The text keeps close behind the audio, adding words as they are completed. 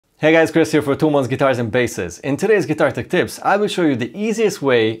Hey guys, Chris here for Thomann's Guitars and Basses. In today's Guitar Tech Tips, I will show you the easiest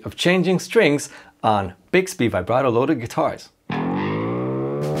way of changing strings on Bigsby vibrato loaded guitars.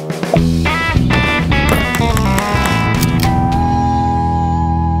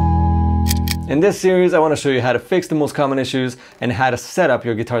 In this series, I want to show you how to fix the most common issues and how to set up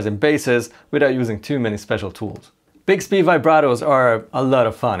your guitars and basses without using too many special tools. Bigsby vibratos are a lot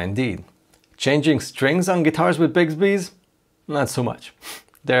of fun indeed. Changing strings on guitars with Bigsbys? Not so much.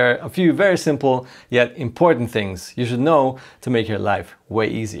 There are a few very simple yet important things you should know to make your life way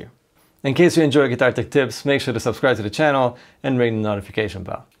easier. In case you enjoy Guitar Tech Tips, make sure to subscribe to the channel and ring the notification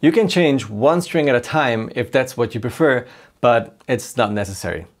bell. You can change one string at a time if that's what you prefer, but it's not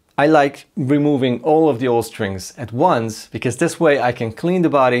necessary. I like removing all of the old strings at once because this way I can clean the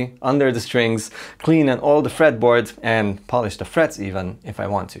body under the strings, clean on all the fretboard and polish the frets even if I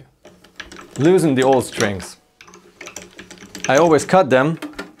want to. Loosen the old strings. I always cut them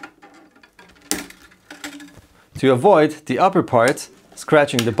to avoid the upper part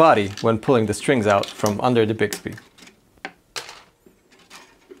scratching the body when pulling the strings out from under the Bigsby.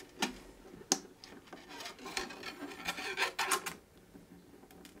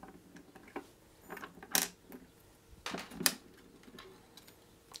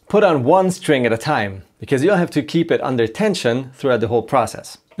 Put on one string at a time, because you'll have to keep it under tension throughout the whole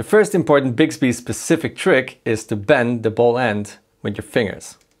process. The first important Bigsby specific trick is to bend the ball end with your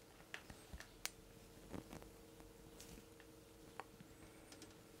fingers.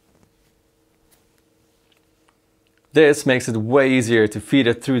 This makes it way easier to feed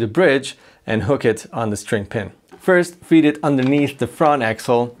it through the bridge and hook it on the string pin. First, feed it underneath the front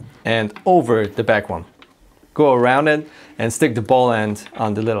axle and over the back one. Go around it and stick the ball end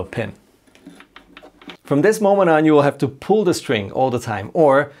on the little pin. From this moment on, you will have to pull the string all the time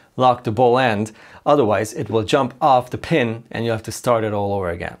or lock the ball end, otherwise it will jump off the pin and you have to start it all over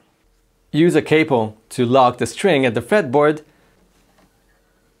again. Use a capo to lock the string at the fretboard,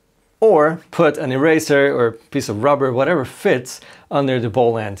 or put an eraser or piece of rubber, whatever fits, under the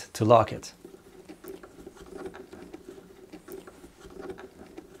ball end to lock it.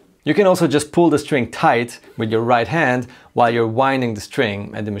 You can also just pull the string tight with your right hand while you're winding the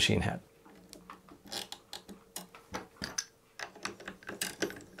string at the machine head.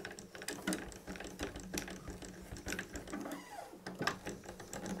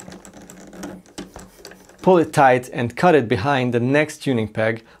 Pull it tight and cut it behind the next tuning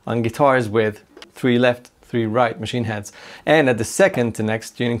peg on guitars with 3 left, 3 right machine heads, and at the second to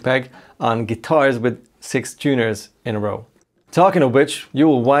next tuning peg on guitars with 6 tuners in a row. Talking of which, you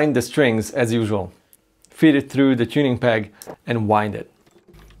will wind the strings as usual. Feed it through the tuning peg and wind it.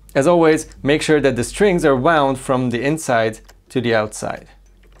 As always, make sure that the strings are wound from the inside to the outside.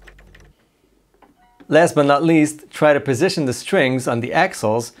 Last but not least, try to position the strings on the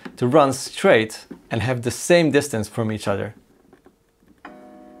axles to run straight and have the same distance from each other.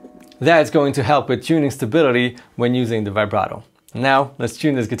 That's going to help with tuning stability when using the vibrato. Now, let's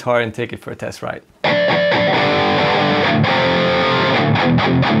tune this guitar and take it for a test ride.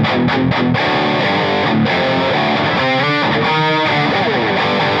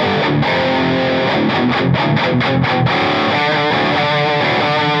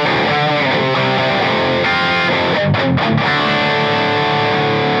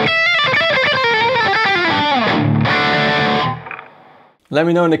 Let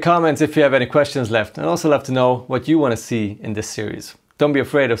me know in the comments if you have any questions left, and I'd also love to know what you want to see in this series. Don't be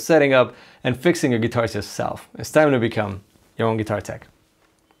afraid of setting up and fixing your guitars yourself. It's time to become your own guitar tech.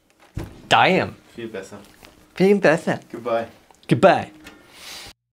 Damn! Viel besser. Viel besser. Goodbye. Goodbye.